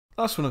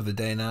Last one of the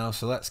day now,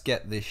 so let's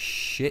get this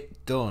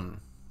shit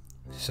done.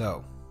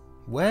 So,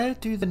 where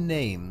do the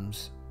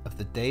names of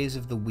the days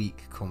of the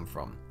week come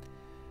from?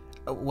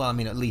 Well, I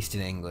mean, at least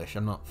in English.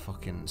 I'm not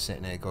fucking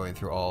sitting here going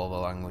through all the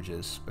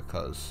languages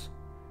because,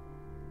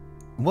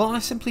 well, I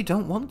simply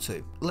don't want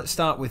to. Let's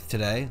start with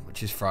today,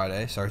 which is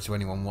Friday. Sorry to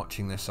anyone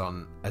watching this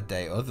on a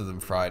day other than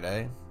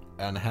Friday.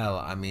 And hell,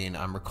 I mean,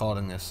 I'm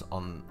recording this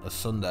on a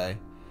Sunday,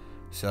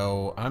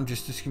 so I'm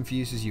just as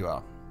confused as you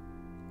are.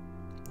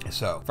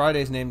 So,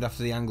 Friday is named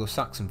after the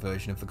Anglo-Saxon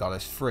version of the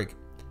goddess Frigg,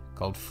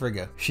 called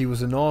Frigga. She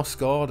was a Norse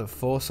god of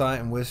foresight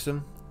and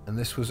wisdom, and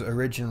this was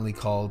originally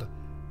called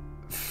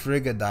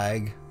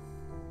Friggadag.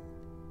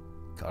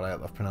 God, I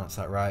hope I've pronounced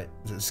that right.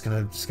 It's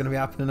gonna be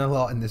happening a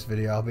lot in this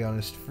video, I'll be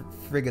honest.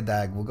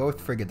 Friggadag, we'll go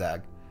with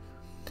Friggadag,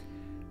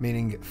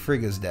 meaning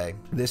Frigga's day.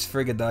 This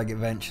Friggadag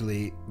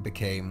eventually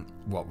became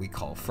what we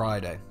call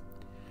Friday.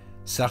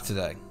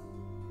 Saturday.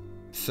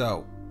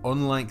 So,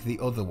 unlike the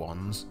other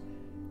ones,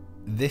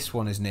 this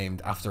one is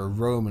named after a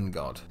Roman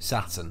god,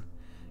 Saturn.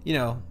 You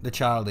know, the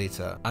child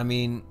eater. I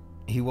mean,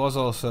 he was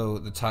also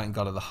the Titan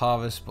god of the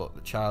harvest, but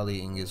the child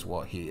eating is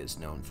what he is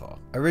known for.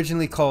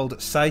 Originally called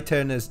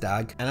Saturn's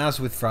Dag, and as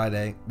with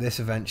Friday,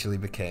 this eventually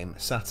became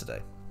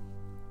Saturday.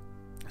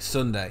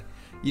 Sunday.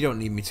 You don't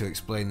need me to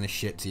explain this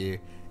shit to you.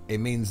 It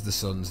means the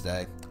sun's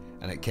day,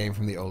 and it came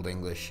from the Old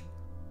English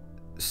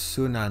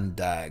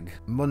Sunandag.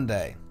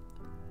 Monday.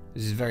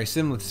 This is very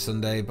similar to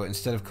Sunday, but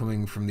instead of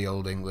coming from the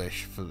Old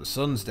English for the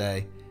sun's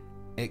day,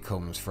 it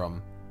comes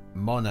from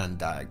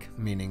Monandag,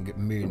 meaning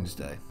moon's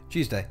day.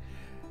 Tuesday.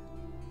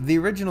 The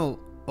original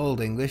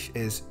Old English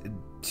is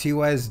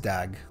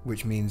Tuesdag,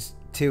 which means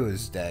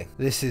Tyr's day.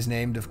 This is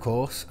named, of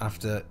course,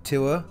 after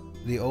Tyr,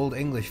 the Old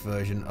English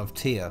version of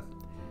Tyr,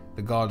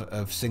 the god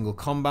of single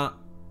combat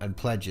and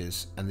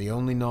pledges, and the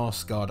only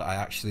Norse god I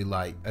actually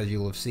like, as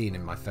you'll have seen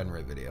in my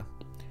Fenrir video.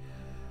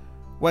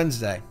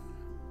 Wednesday.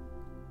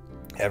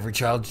 Every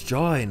child's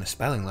joy in a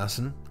spelling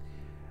lesson.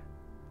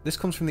 This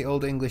comes from the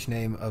Old English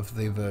name of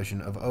the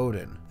version of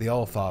Odin, the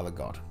All-Father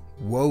god,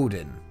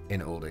 Woden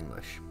in Old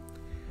English.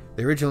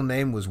 The original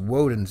name was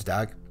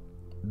Woden's-dag.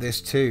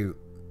 This too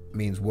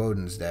means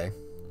Woden's day.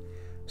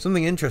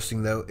 Something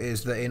interesting though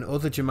is that in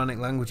other Germanic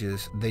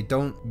languages they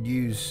don't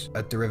use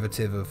a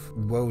derivative of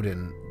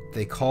Woden,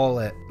 they call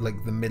it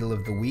like the middle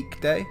of the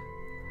weekday,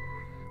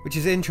 which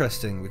is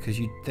interesting because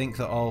you'd think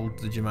that all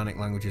the Germanic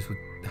languages would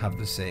have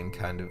the same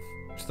kind of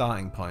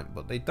starting point,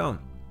 but they don't.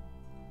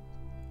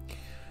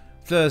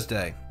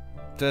 Thursday.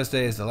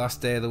 Thursday is the last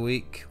day of the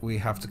week we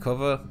have to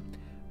cover.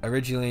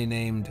 Originally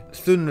named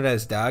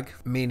Thunresdag,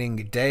 meaning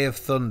Day of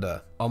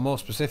Thunder, or more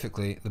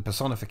specifically, the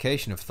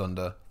personification of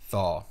thunder,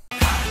 Thor.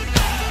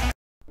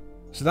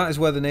 So that is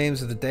where the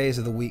names of the days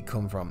of the week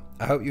come from.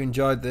 I hope you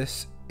enjoyed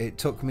this. It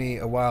took me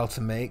a while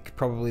to make,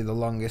 probably the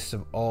longest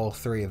of all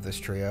three of this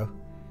trio.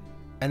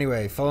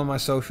 Anyway, follow my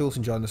socials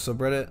and join the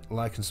subreddit,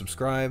 like and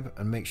subscribe,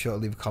 and make sure to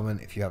leave a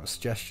comment if you have a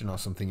suggestion or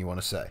something you want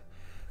to say.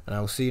 And I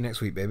will see you next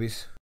week, babies.